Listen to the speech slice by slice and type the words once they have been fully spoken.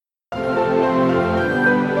You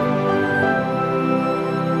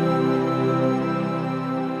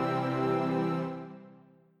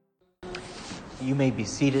may be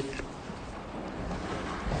seated.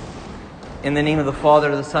 In the name of the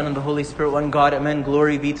Father, the Son, and the Holy Spirit, one God, amen.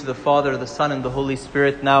 Glory be to the Father, the Son, and the Holy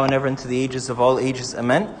Spirit, now and ever, into the ages of all ages,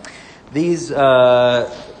 amen. This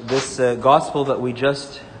gospel that we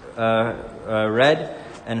just read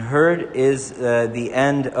and heard is the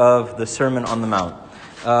end of the Sermon on the Mount,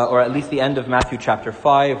 or at least the end of Matthew chapter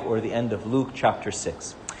 5, or the end of Luke chapter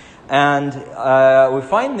 6. And we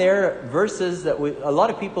find there verses that a lot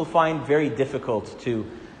of people find very difficult to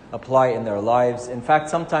apply in their lives. In fact,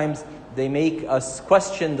 sometimes they make us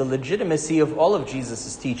question the legitimacy of all of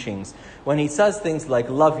Jesus' teachings. When he says things like,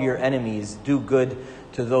 love your enemies, do good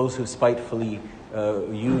to those who spitefully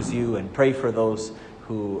use you, and pray for those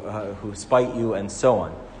who spite you, and so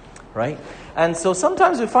on. Right? And so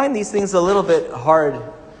sometimes we find these things a little bit hard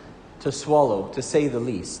to swallow, to say the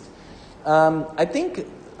least. I think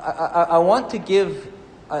I want to give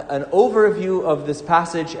an overview of this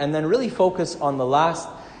passage and then really focus on the last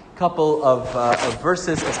couple of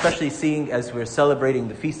verses, especially seeing as we're celebrating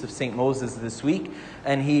the Feast of St. Moses this week,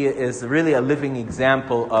 and he is really a living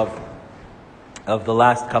example of the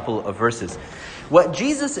last couple of verses. What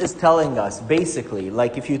Jesus is telling us, basically,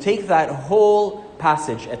 like if you take that whole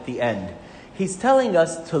passage at the end, he's telling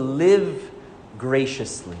us to live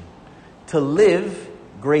graciously. To live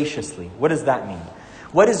graciously. What does that mean?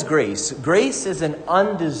 What is grace? Grace is an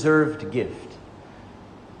undeserved gift.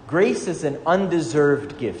 Grace is an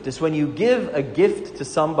undeserved gift. It's when you give a gift to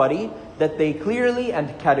somebody that they clearly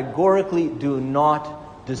and categorically do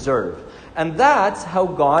not deserve. And that's how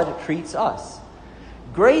God treats us.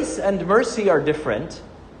 Grace and mercy are different,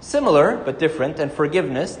 similar but different, and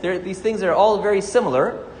forgiveness. These things are all very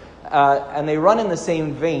similar, and they run in the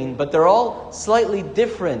same vein, but they're all slightly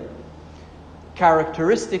different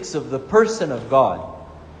characteristics of the person of God.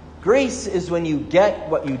 Grace is when you get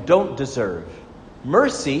what you don't deserve.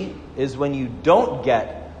 Mercy is when you don't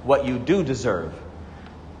get what you do deserve.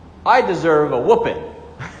 I deserve a whooping.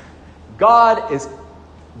 God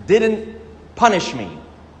didn't punish me.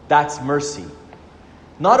 That's mercy.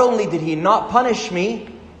 Not only did he not punish me,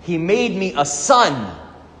 he made me a son.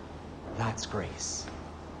 That's grace.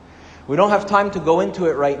 We don't have time to go into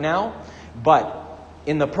it right now, but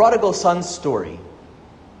in the prodigal son story,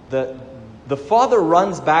 the father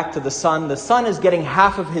runs back to the son. The son is getting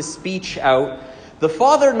half of his speech out. The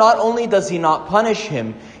father, not only does he not punish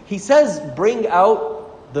him, he says, bring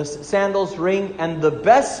out the sandals, ring, and the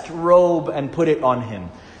best robe and put it on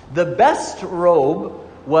him. The best robe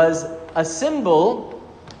was a symbol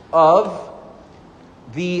of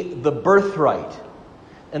the birthright.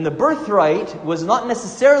 And the birthright was not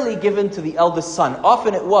necessarily given to the eldest son.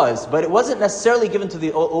 Often it was, but it wasn't necessarily given to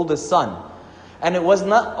the oldest son. And it was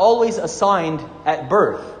not always assigned at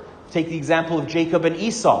birth. Take the example of Jacob and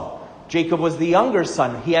Esau. Jacob was the younger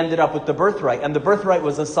son. He ended up with the birthright. And the birthright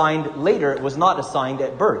was assigned later. It was not assigned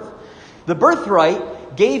at birth. The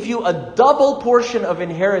birthright gave you a double portion of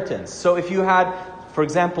inheritance. So if you had, for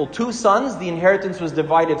example, 2 sons, the inheritance was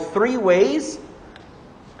divided 3 ways.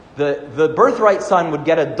 The birthright son would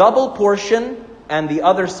get a double portion, and the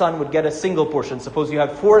other son would get a single portion. Suppose you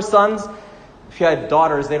have 4 sons. If you had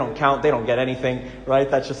daughters, they don't count. They don't get anything, right?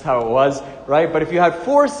 That's just how it was, right? But if you had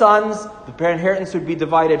 4 sons, the inheritance would be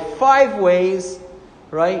divided 5 ways,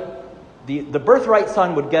 right? The birthright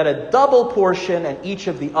son would get a double portion, and each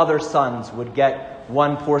of the other sons would get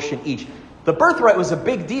 1 portion each. The birthright was a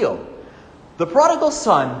big deal. The prodigal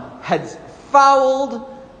son had fouled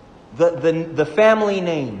the family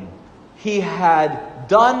name. He had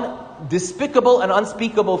done despicable and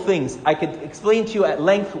unspeakable things. I could explain to you at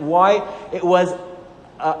length why it was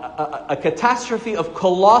a catastrophe of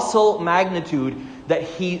colossal magnitude that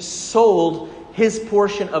he sold his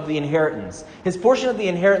portion of the inheritance. His portion of the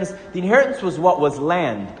inheritance was what was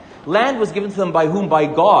land. Land was given to them by whom? By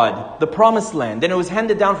God, the promised land. And it was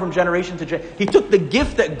handed down from generation to generation. He took the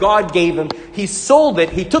gift that God gave him, he sold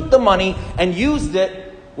it, he took the money and used it.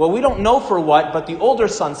 Well, we don't know for what, but the older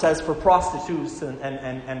son says for prostitutes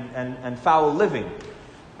and foul living.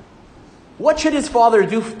 What should his father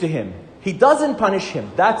do to him? He doesn't punish him.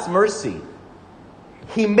 That's mercy.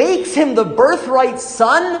 He makes him the birthright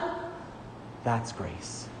son. That's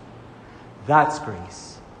grace. That's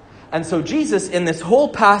grace. And so Jesus, in this whole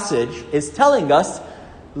passage, is telling us,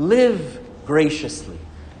 live graciously.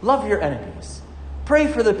 Love your enemies. Pray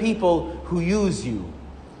for the people who use you.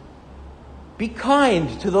 Be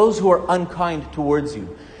kind to those who are unkind towards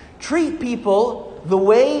you. Treat people the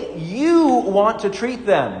way you want to treat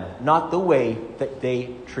them, not the way that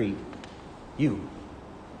they treat you.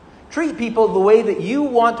 Treat people the way that you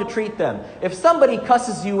want to treat them. If somebody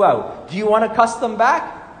cusses you out, do you want to cuss them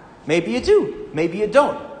back? Maybe you do. Maybe you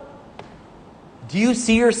don't. Do you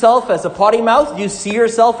see yourself as a potty mouth? Do you see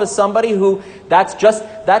yourself as somebody who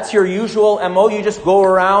that's your usual MO? You just go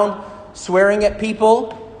around swearing at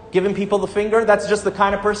people, giving people the finger? That's just the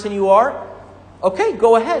kind of person you are? Okay,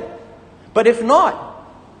 go ahead. But if not,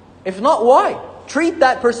 why? Treat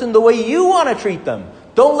that person the way you want to treat them.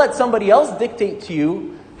 Don't let somebody else dictate to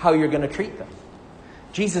you how you're going to treat them.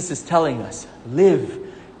 Jesus is telling us, live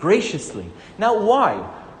graciously. Now, why?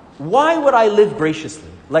 Why would I live graciously?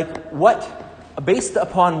 Like what? Based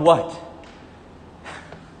upon what?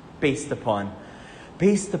 Based upon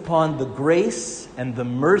the grace and the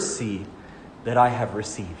mercy that I have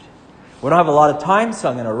received. We don't have a lot of time, so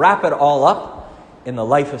I'm going to wrap it all up in the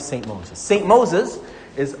life of St. Moses. St. Moses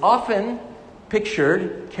is often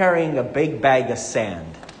pictured carrying a big bag of sand.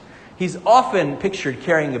 He's often pictured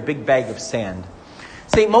carrying a big bag of sand.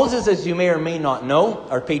 St. Moses, as you may or may not know,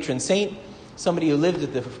 our patron saint, somebody who lived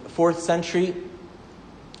at the 4th century.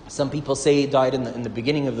 Some people say he died in the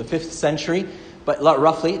beginning of the 5th century, but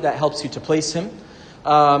roughly that helps you to place him.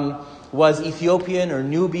 Was Ethiopian or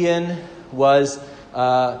Nubian, was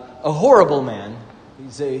a horrible man.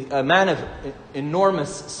 He's a man of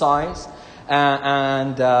enormous size,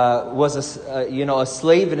 and was a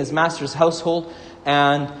slave in his master's household,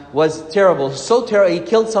 and was terrible. So terrible, he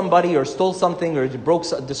killed somebody or stole something or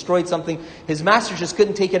destroyed something. His master just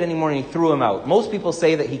couldn't take it anymore and he threw him out. Most people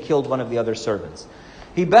say that he killed one of the other servants.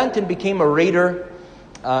 He bent and became a raider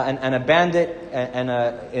and a bandit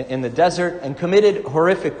in the desert and committed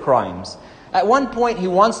horrific crimes. At one point, he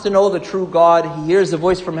wants to know the true God. He hears a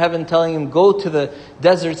voice from heaven telling him, go to the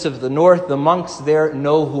deserts of the north. The monks there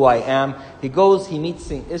know who I am. He goes, he meets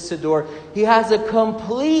St. Isidore. He has a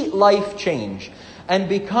complete life change and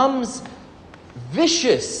becomes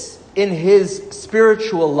vicious in his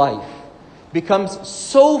spiritual life. Becomes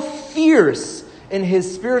so fierce in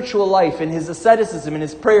his spiritual life, in his asceticism, in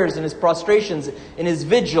his prayers, in his prostrations, in his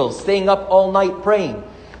vigils, staying up all night praying,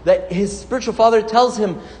 that his spiritual father tells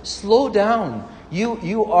him, slow down.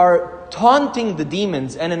 You are taunting the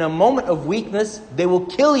demons, and in a moment of weakness, they will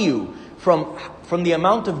kill you from the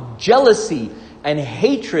amount of jealousy and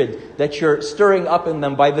hatred that you're stirring up in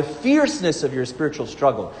them by the fierceness of your spiritual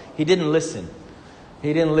struggle. He didn't listen.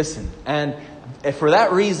 And for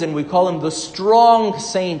that reason, we call him the strong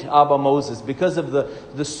Saint Abba Moses, because of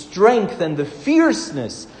the strength and the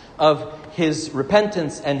fierceness of his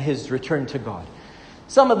repentance and his return to God.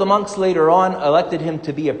 Some of the monks later on elected him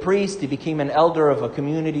to be a priest. He became an elder of a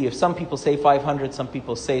community of, some people say 500, some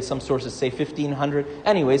sources say 1,500.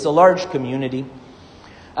 Anyways, a large community.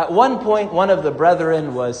 At one point, one of the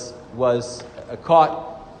brethren was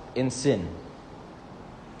caught in sin.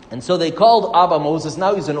 And so they called Abba Moses.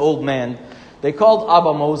 Now he's an old man. They called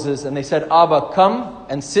Abba Moses and they said, Abba, come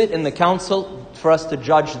and sit in the council for us to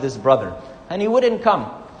judge this brother. And he wouldn't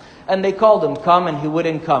come. And they called him, come, and he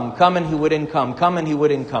wouldn't come. Come, and he wouldn't come. Come, and he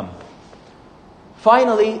wouldn't come.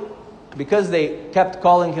 Finally, because they kept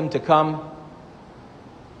calling him to come,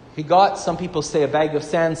 he got, some people say, a bag of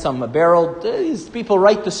sand, some a barrel. These people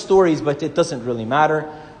write the stories, but it doesn't really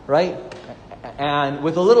matter, right? And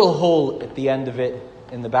with a little hole at the end of it,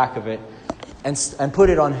 in the back of it, and put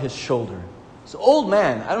it on his shoulder. So old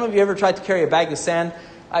man, I don't know if you ever tried to carry a bag of sand.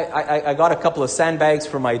 I got a couple of sandbags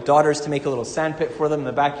for my daughters to make a little sand pit for them in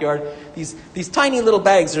the backyard. These tiny little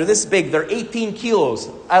bags are this big. They're 18 kilos.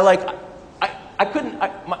 I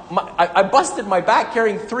busted my back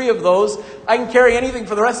carrying 3 of those. I can carry anything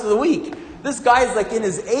for the rest of the week. This guy's like in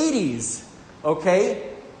his 80s,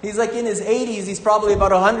 okay? He's like in his 80s. He's probably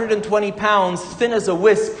about 120 pounds, thin as a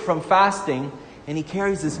wisp from fasting. And he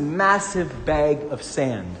carries this massive bag of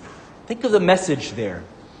sand. Think of the message there.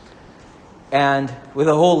 And with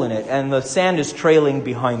a hole in it. And the sand is trailing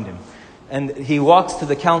behind him. And he walks to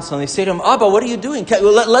the council and they say to him, Abba, what are you doing?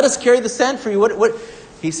 Let us carry the sand for you. What?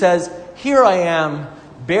 He says, here I am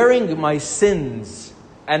bearing my sins.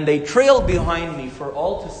 And they trail behind me for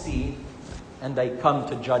all to see. And I come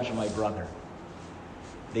to judge my brother.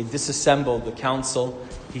 They disassembled the council.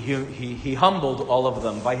 He humbled all of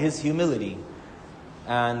them by his humility.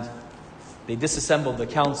 And they disassembled the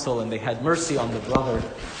council and they had mercy on the brother.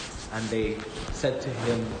 And they said to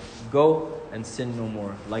him, go and sin no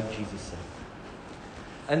more, like Jesus said.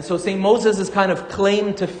 And so St. Moses' kind of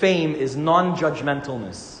claim to fame is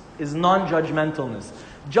non-judgmentalness.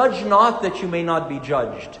 Judge not that you may not be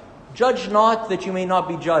judged. Judge not that you may not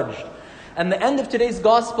be judged. And the end of today's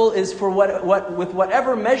gospel is for with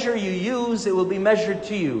whatever measure you use, it will be measured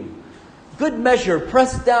to you. Good measure,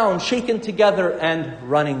 pressed down, shaken together, and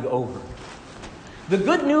running over. The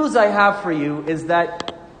good news I have for you is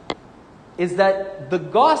that the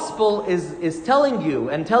gospel is telling you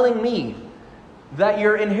and telling me that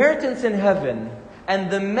your inheritance in heaven and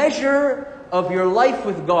the measure of your life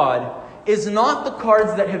with God is not the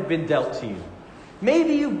cards that have been dealt to you.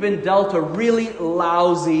 Maybe you've been dealt a really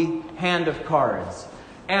lousy hand of cards.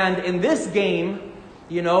 And in this game,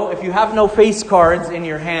 if you have no face cards in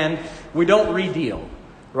your hand, we don't redeal,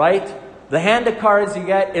 right? The hand of cards you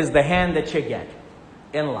get is the hand that you get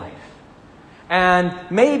in life. And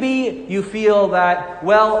maybe you feel that,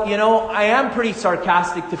 I am pretty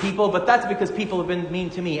sarcastic to people, but that's because people have been mean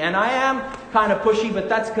to me. And I am kind of pushy, but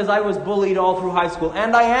that's because I was bullied all through high school.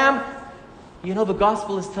 And I am, the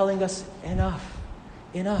gospel is telling us enough.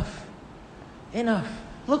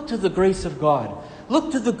 Look to the grace of God.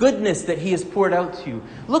 Look to the goodness that He has poured out to you.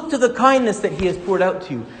 Look to the kindness that He has poured out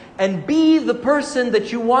to you. And be the person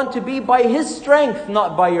that you want to be by His strength,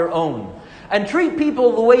 not by your own. And treat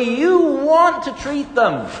people the way you want to treat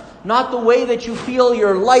them, not the way that you feel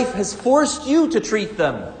your life has forced you to treat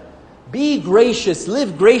them. Be gracious,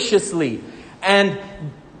 live graciously, and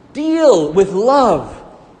deal with love.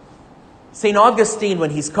 St. Augustine, when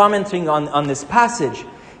he's commenting on this passage,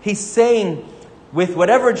 he's saying, with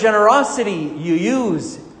whatever generosity you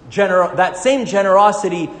use, that same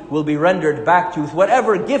generosity will be rendered back to you. With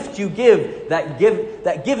whatever gift you give, that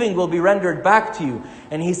giving will be rendered back to you.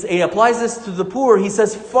 And he applies this to the poor. He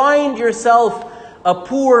says, find yourself a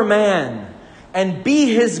poor man and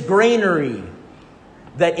be his granary,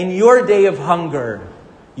 that in your day of hunger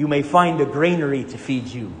you may find a granary to feed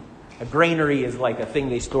you. A granary is like a thing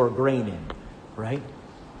they store grain in, right?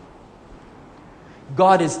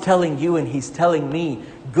 God is telling you and He's telling me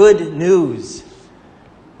good news.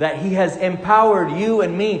 That He has empowered you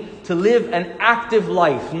and me to live an active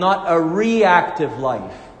life, not a reactive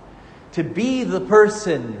life. To be the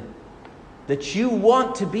person that you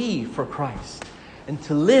want to be for Christ. And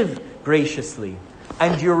to live graciously.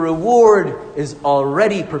 And your reward is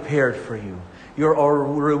already prepared for you. Your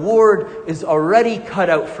reward is already cut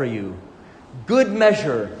out for you. Good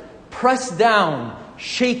measure, pressed down,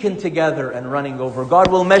 shaken together and running over.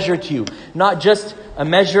 God will measure to you. Not just a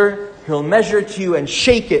measure. He'll measure to you and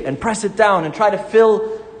shake it and press it down and try to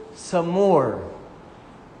fill some more.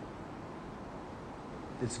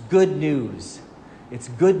 It's good news. It's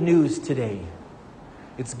good news today.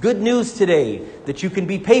 It's good news today that you can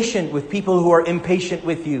be patient with people who are impatient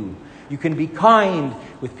with you. You can be kind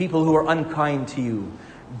with people who are unkind to you.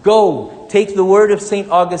 Go, take the word of St.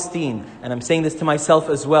 Augustine, and I'm saying this to myself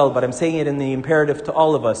as well, but I'm saying it in the imperative to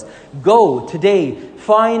all of us. Go today,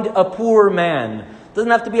 find a poor man.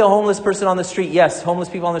 Doesn't have to be a homeless person on the street. Yes, homeless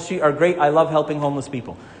people on the street are great. I love helping homeless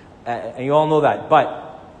people. And you all know that.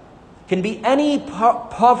 But can be any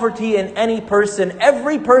poverty in any person.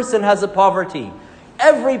 Every person has a poverty.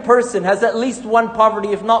 Every person has at least one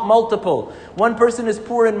poverty, if not multiple. One person is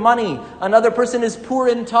poor in money. Another person is poor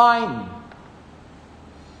in time.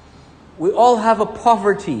 We all have a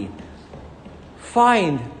poverty.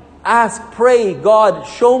 Find, ask, pray, God,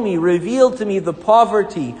 show me, reveal to me the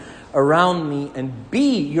poverty around me, and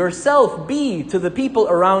be yourself, be to the people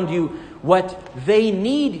around you what they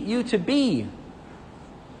need you to be.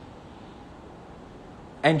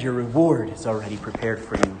 And your reward is already prepared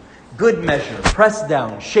for you. Good measure, pressed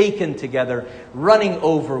down, shaken together, running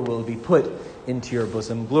over will be put into your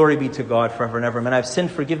bosom. Glory be to God forever and ever. And I've sinned.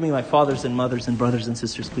 Forgive me, my fathers and mothers and brothers and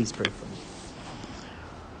sisters. Please pray for me.